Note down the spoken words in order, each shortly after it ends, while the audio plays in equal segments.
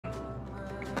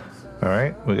All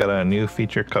right, we got a new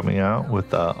feature coming out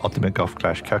with the Ultimate Golf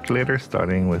Clash Calculator,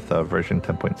 starting with version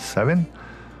 10.7.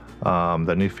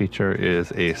 The new feature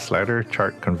is a slider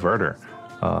chart converter.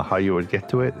 How you would get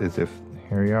to it is if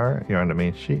here you are, you're on the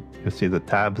main sheet. You'll see the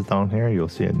tabs down here. You'll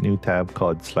see a new tab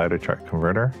called Slider Chart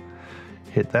Converter.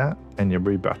 Hit that, and you'll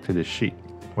be brought to this sheet.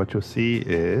 What you'll see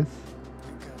is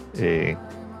a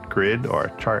grid or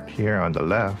a chart here on the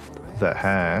left that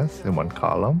has in one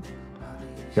column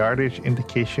yardage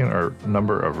indication or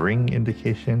number of ring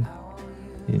indication.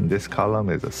 In this column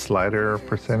is a slider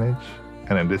percentage,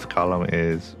 and in this column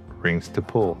is rings to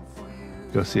pull.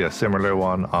 You'll see a similar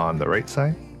one on the right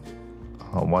side.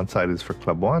 One side is for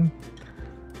club 1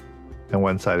 and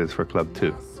one side is for club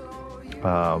 2.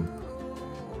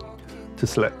 To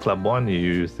select club 1, you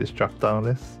use this drop down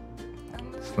list,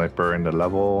 sniper in the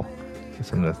level.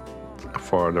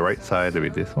 For the right side, it'll be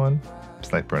this one,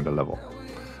 sniper in the level.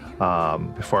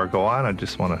 Before I go on, I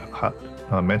just want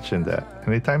to mention that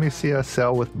anytime you see a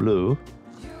cell with blue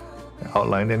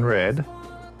outlined in red,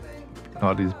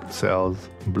 all these cells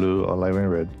blue outlined in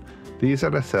red, these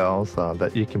are the cells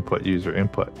that you can put user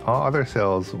input. All other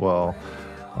cells will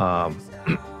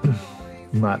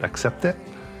not accept it.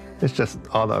 It's just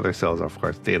all the other cells are, of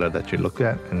course, data that you look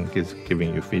at and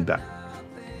giving you feedback.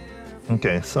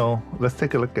 Okay, so let's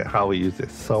take a look at how we use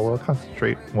this. So we'll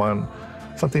concentrate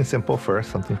something simple first,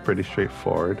 something pretty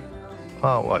straightforward.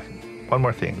 Oh, well, one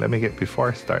more thing. Let me get, before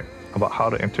I start, about how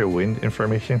to enter wind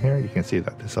information here. You can see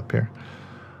that this up here.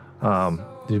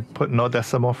 You put no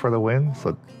decimal for the wind,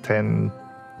 so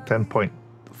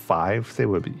 10.5, say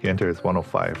would be, you enter as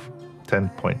 105,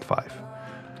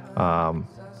 10.5.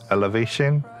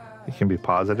 Elevation, it can be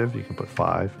positive, you can put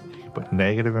 5. You can put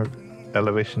negative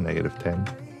elevation, negative 10.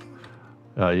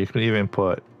 You can even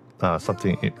put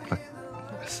something like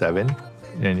 7,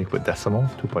 and you can put decimal,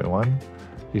 2.1.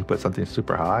 You can put something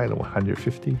super high, like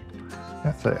 150.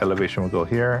 Yeah, so elevation will go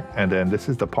here. And then this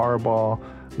is the Powerball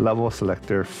level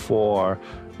selector for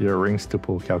your rings to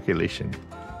pull calculation.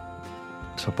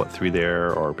 So I'll put 3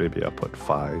 there, or maybe I'll put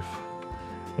 5.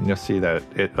 And you'll see that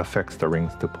it affects the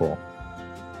rings to pull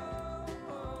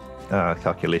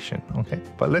calculation. Okay,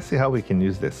 but let's see how we can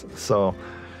use this. So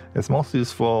it's most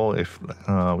useful if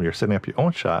you're setting up your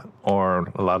own shot, or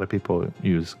a lot of people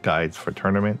use guides for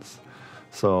tournaments.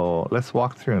 So let's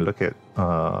walk through and look at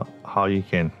how you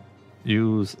can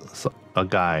use a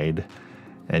guide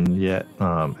and yet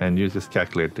use this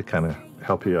calculator to kind of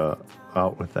help you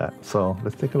out with that. So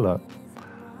let's take a look.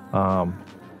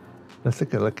 Let's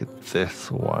take a look at this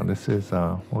one. This is,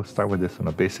 we'll start with this one,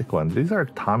 a basic one. These are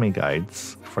Tommy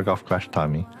guides for Golf Clash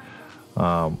Tommy.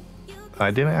 I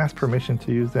didn't ask permission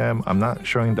to use them. I'm not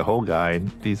showing the whole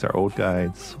guide. These are old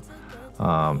guides,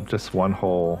 just one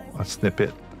whole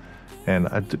snippet. And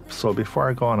so before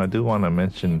I go on, I do want to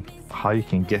mention how you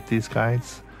can get these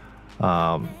guides.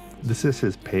 This is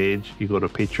his page. You go to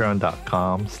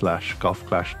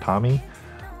patreon.com/golfclashtommy.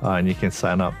 And you can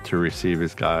sign up to receive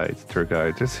his guides, tour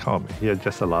guides. He has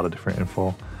just a lot of different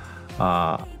info.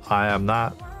 I am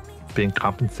not being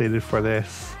compensated for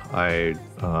this. I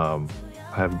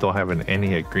don't have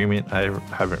any agreement. I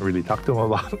haven't really talked to him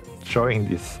about showing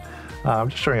this. I'm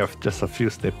just showing off just a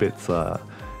few snippets as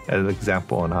an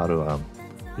example on how to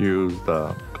use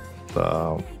the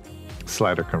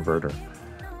slider converter.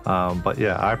 But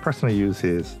yeah, I personally use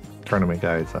his tournament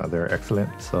guides. They're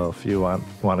excellent. So if you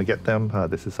want to get them,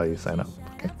 this is how you sign up.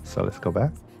 Okay, so let's go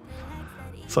back.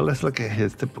 So let's look at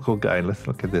his typical guide. Let's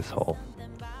look at this hole.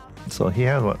 So he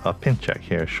has a pin check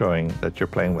here showing that you're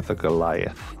playing with a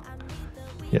Goliath.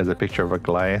 He has a picture of a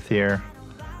Goliath here.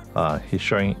 He's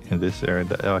showing in this area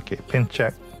that, okay, pin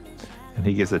check, and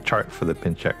he gives a chart for the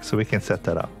pin check, so we can set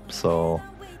that up. So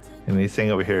in this thing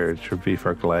over here, it should be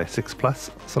for Goliath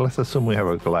 6+. So let's assume we have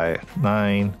a Goliath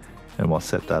 9, and we'll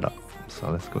set that up. So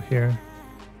let's go here.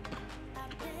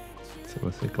 So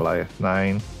we'll say Goliath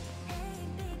 9.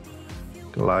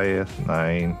 Goliath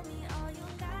 9.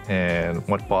 And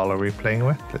what ball are we playing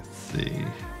with? Let's see.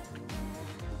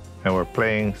 And we're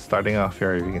playing, starting off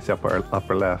here, you can see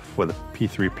upper left with a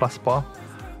P3 plus ball.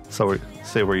 So we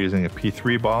say we're using a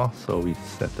P3 ball, so we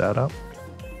set that up.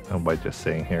 And by just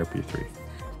saying here, P3.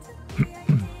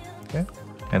 Okay.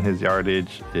 And his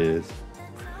yardage is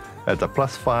at the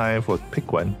 +5 with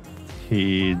pick one.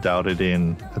 He dialed it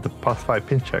in at the +5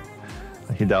 pin check.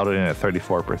 He dialed it in at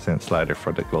 34% slider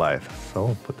for the Goliath. So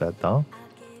we'll put that down.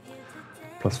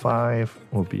 +5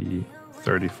 will be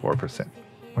 34%.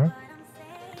 All right.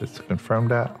 Just to confirm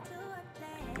that.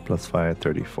 +5,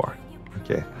 34.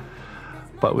 Okay.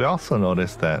 But we also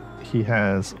noticed that he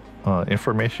has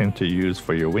information to use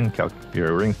for your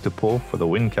rings to pull for the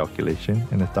wind calculation,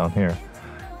 and it's down here.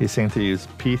 he's saying to use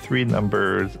P3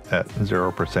 numbers at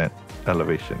 0%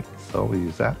 elevation. So we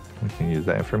use that. We can use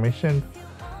that information.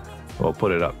 We'll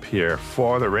put it up here.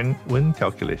 For the wind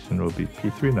calculation will be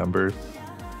P3 numbers,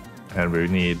 and we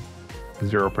need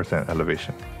 0%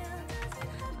 elevation.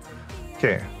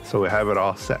 Okay, so we have it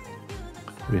all set.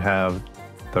 We have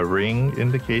the ring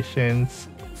indications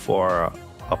for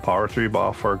a power 3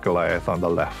 ball for Goliath on the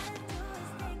left.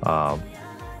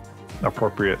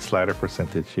 Appropriate slider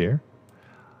percentage here.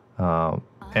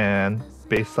 And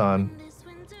based on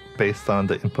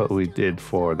the input we did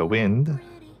for the wind,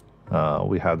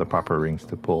 we have the proper rings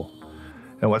to pull.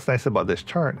 And what's nice about this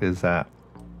chart is that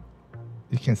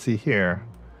you can see here,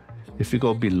 if you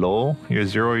go below your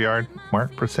 0 yard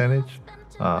mark percentage,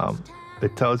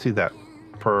 it tells you that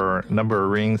per number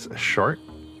of rings short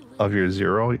of your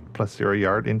 0 plus 0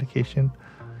 yard indication,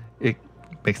 it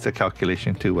makes the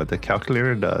calculation to what the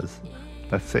calculator does.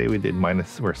 Let's say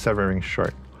we're 7 rings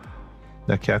short.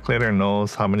 The calculator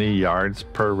knows how many yards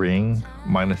per ring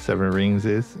minus 7 rings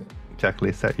is,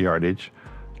 calculates that yardage,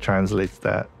 translates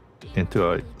that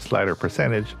into a slider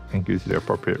percentage, and gives you the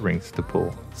appropriate rings to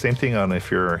pull. Same thing on if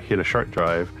you're hit a short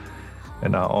drive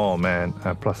and now, oh man,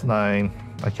 I'm +9,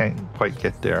 I can't quite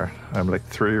get there. I'm like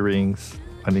 3 rings.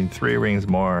 I need 3 rings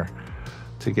more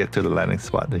to get to the landing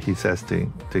spot that he says to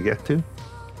get to.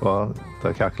 Well,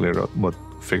 the calculator will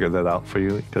figure that out for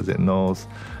you because it knows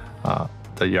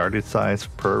the yardage size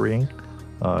per ring,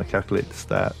 calculates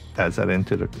that, adds that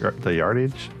into the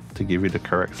yardage to give you the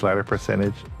correct slider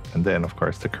percentage, and then of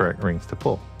course the correct rings to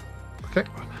pull. Okay,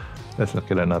 let's look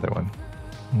at another one.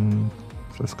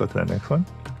 So let's go to the next one.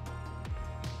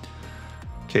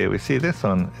 Okay, we see this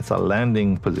one, it's a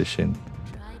landing position.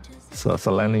 So it's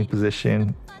a landing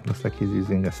position, looks like he's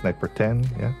using a Sniper 10,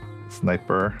 yeah,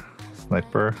 sniper,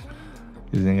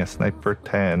 using a Sniper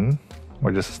 10,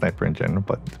 or just a sniper in general,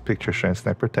 but the picture showing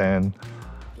Sniper 10,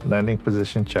 landing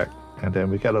position check, and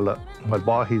then we got a look, what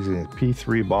ball he's using,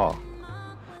 P3 ball.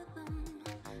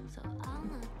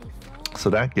 So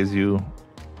that gives you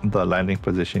the landing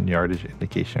position yardage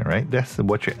indication, right? That's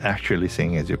what you're actually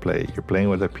seeing as you play. You're playing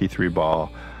with a P3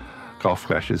 ball. Golf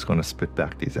Clash is going to spit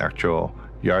back these actual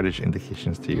yardage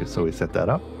indications to you. So we set that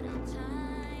up.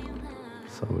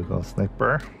 So we go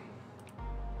Sniper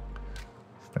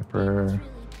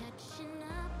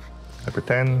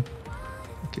 10.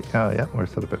 Okay, yeah, we're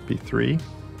set up at P3.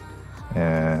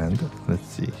 And let's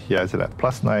see, he has it at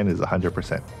 +9 is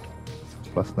 100%.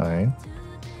 So +9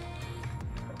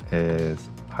 is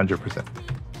 100%.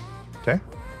 Okay,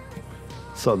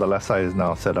 so the left side is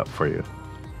now set up for you,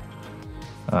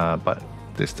 but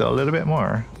there's still a little bit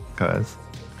more because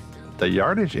the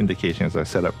yardage indications are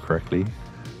set up correctly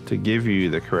to give you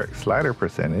the correct slider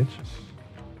percentage,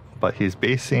 but he's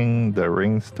basing the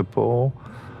rings to pull,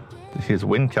 his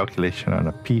wind calculation, on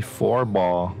a P4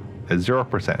 ball at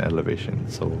 0% elevation.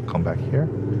 So we'll come back here.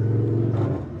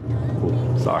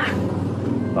 Ooh, sorry,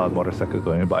 loud motorcycle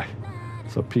going by.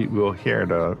 So we'll hear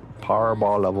the power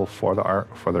ball level for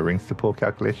the rings to pull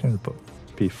calculation, put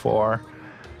P4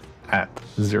 at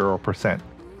 0%.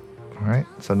 All right,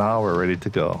 so now we're ready to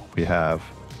go. We have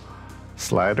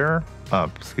slider,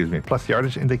 plus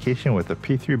yardage indication with a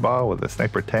P3 ball with a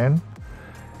Sniper 10,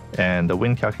 and the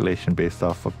wind calculation based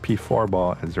off of P4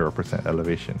 ball at 0%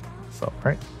 elevation. So,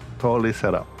 right, totally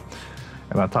set up.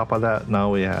 And on top of that, now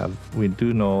we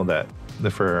do know that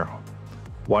if we're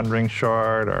 1 ring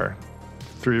short or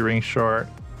 3 rings short,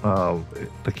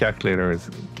 the calculator is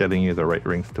getting you the right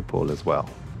rings to pull as well.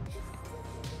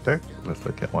 Okay, let's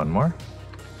look at one more.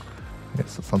 Okay,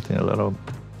 so something a little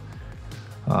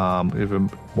even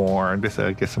more, this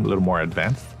I guess a little more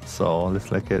advanced. So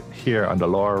let's look at here on the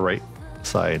lower right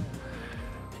side.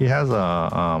 He has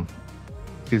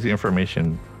gives you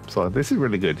information. So this is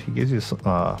really good. He gives you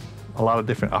a lot of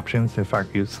different options. In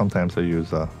fact, sometimes I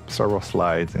use several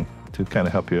slides to kind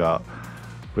of help you out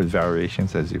with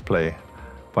variations as you play.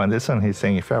 But on this one, he's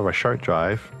saying if you have a short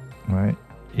drive, right,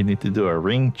 you need to do a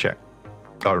ring check,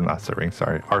 or not the ring,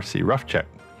 sorry, RC rough check.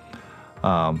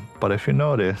 But if you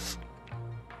notice,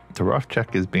 the rough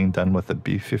check is being done with a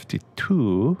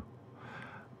B52,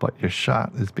 but your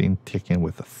shot is being taken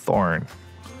with a thorn.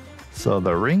 So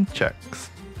the ring checks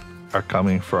are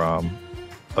coming from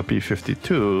a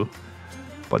B52,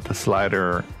 but the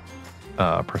slider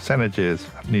percentages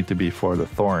need to be for the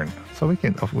thorn. So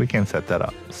we can set that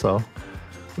up. So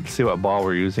let's see what ball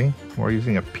we're using. We're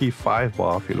using a P5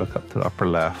 ball. If you look up to the upper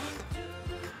left,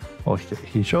 well,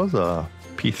 he shows a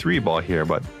P3 ball here,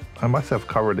 but I must have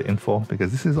covered the info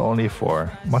because this is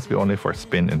must be only for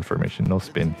spin information. No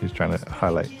spin, he's trying to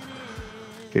highlight.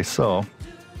 Okay, so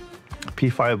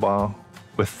P5 ball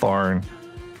with thorn,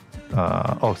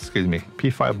 excuse me,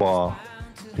 P5 ball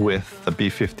with the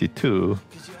B52,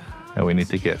 and we need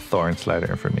to get Thorn slider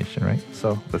information, right?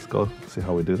 So let's go see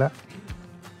how we do that.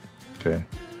 Okay.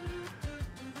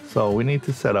 So we need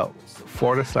to set up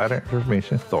for the slider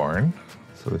information Thorn.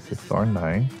 So this is Thorn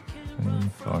 9,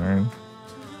 and Thorn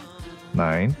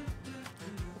 9.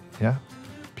 Yeah,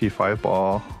 P5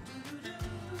 ball.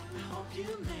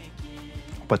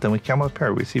 But then we come up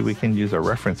here, we see we can use a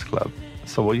reference club.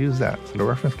 So we'll use that. So the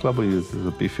reference club we'll use is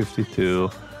a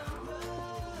B52.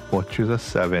 We'll choose a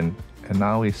 7. And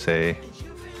now we say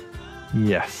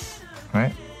yes,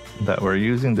 right? That we're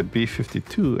using the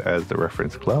B52 as the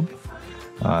reference club.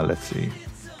 Let's see.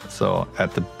 So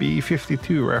at the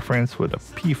B52 reference with a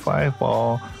P5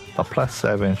 ball, the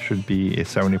 +7 should be a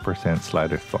 70%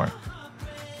 slider Thorn.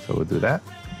 So we'll do that.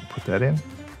 Put that in.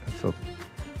 So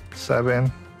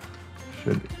 7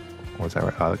 should, was that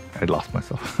right? I lost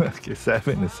myself. Okay,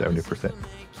 7 is 70%.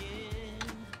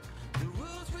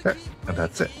 Okay, and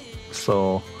that's it.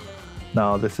 So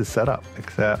now this is set up,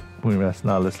 except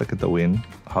now let's look at the wind,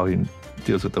 how he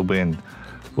deals with the wind.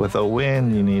 With a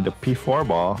wind, you need a P4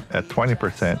 ball at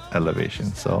 20% elevation.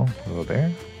 So go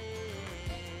there.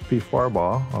 P4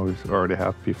 ball, already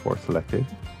have P4 selected,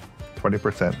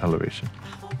 20% elevation.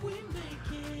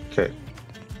 Okay,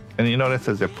 and you notice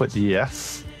as I put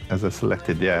yes, as I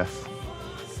selected yes,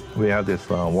 we have this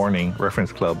warning,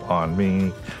 reference club on.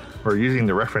 Meaning we're using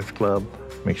the reference club.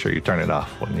 Make sure you turn it off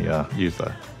when you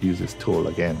use this tool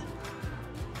again.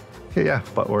 Okay, yeah,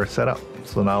 but we're set up.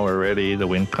 So now we're ready. The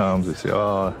wind comes. We say,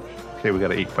 oh, okay, we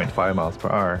got 8.5 miles per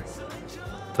hour.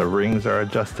 The rings are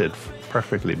adjusted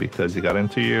perfectly because you got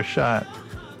into your shot.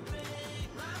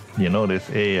 You notice,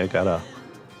 hey, I got a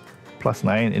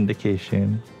 +9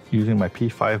 indication using my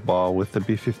P5 ball with the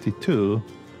B52.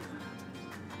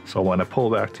 So when I pull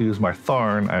back to use my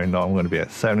Thorn, I know I'm going to be at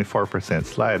 74%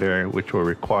 slider, which will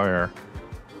require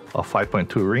a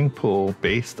 5.2 ring pull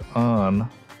based on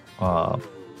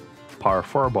Power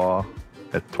 4 ball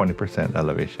at 20%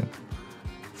 elevation.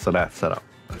 So that's set up.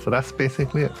 So that's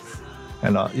basically it.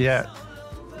 And yeah,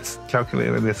 this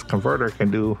calculator, this converter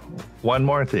can do one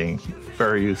more thing,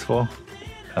 very useful.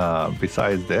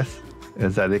 Besides this,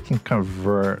 is that it can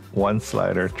convert one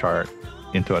slider chart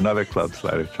into another club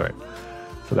slider chart.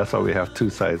 So that's why we have two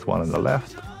sides, one on the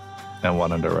left and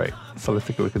one on the right. So let's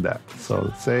take a look at that. So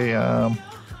let's say,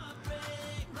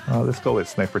 let's go with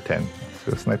Sniper 10.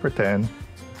 So Sniper 10,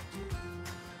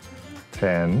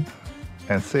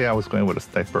 and say I was going with a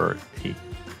Sniper 8.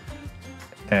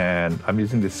 And I'm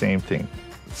using the same thing.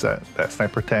 So that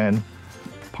Sniper 10,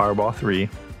 Powerball 3,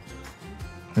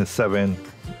 and 7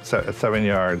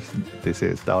 yards, they say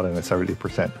it's down in at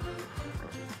 70%.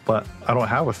 But I don't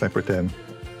have a Sniper 10.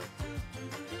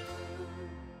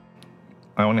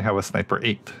 I only have a Sniper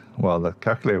 8. Well, the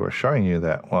calculator was showing you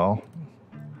that, well,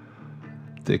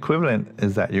 the equivalent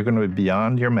is that you're going to be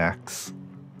beyond your max.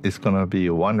 It's going to be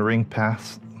one ring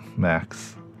past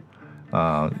max.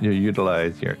 You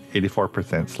utilize your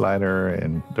 84% slider,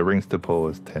 and the rings to pull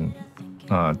is 10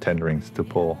 rings to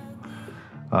pull.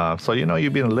 So you know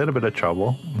you'd be in a little bit of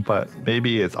trouble, but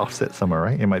maybe it's offset somewhere,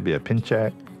 right? It might be a pin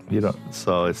check. You don't.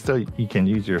 So it's still, you can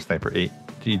use your Sniper 8.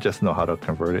 You just know how to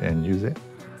convert it and use it.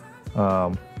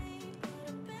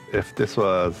 If this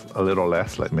was a little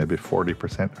less, like maybe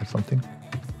 40% or something.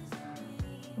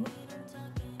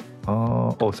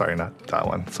 Oh, sorry, not that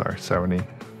one. Sorry, 70.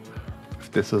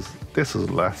 If this is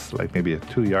less, like maybe a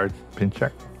 2-yard pin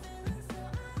check,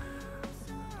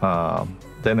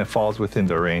 then it falls within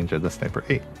the range of the Sniper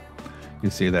 8. You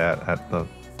see that at the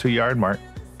 2-yard mark,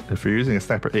 if you're using a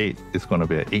Sniper 8, it's going to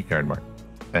be an 8-yard mark,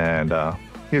 and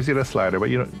gives you the slider, but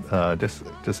you don't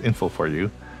just info for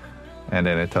you, and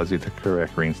then it tells you the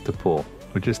correct rings to pull,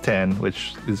 which is 10,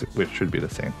 which should be the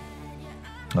same.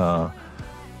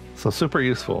 So super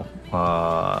useful,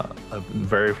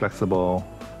 very flexible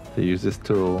to use this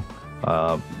tool.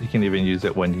 You can even use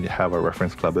it when you have a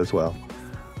reference club as well.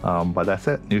 But that's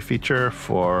it. New feature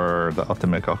for the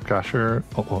Ultimate Golf Crasher,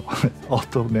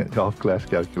 Ultimate Golf Clash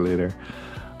Calculator,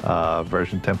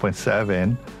 version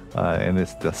 10.7, and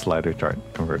it's the slider chart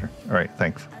converter. All right,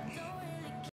 thanks.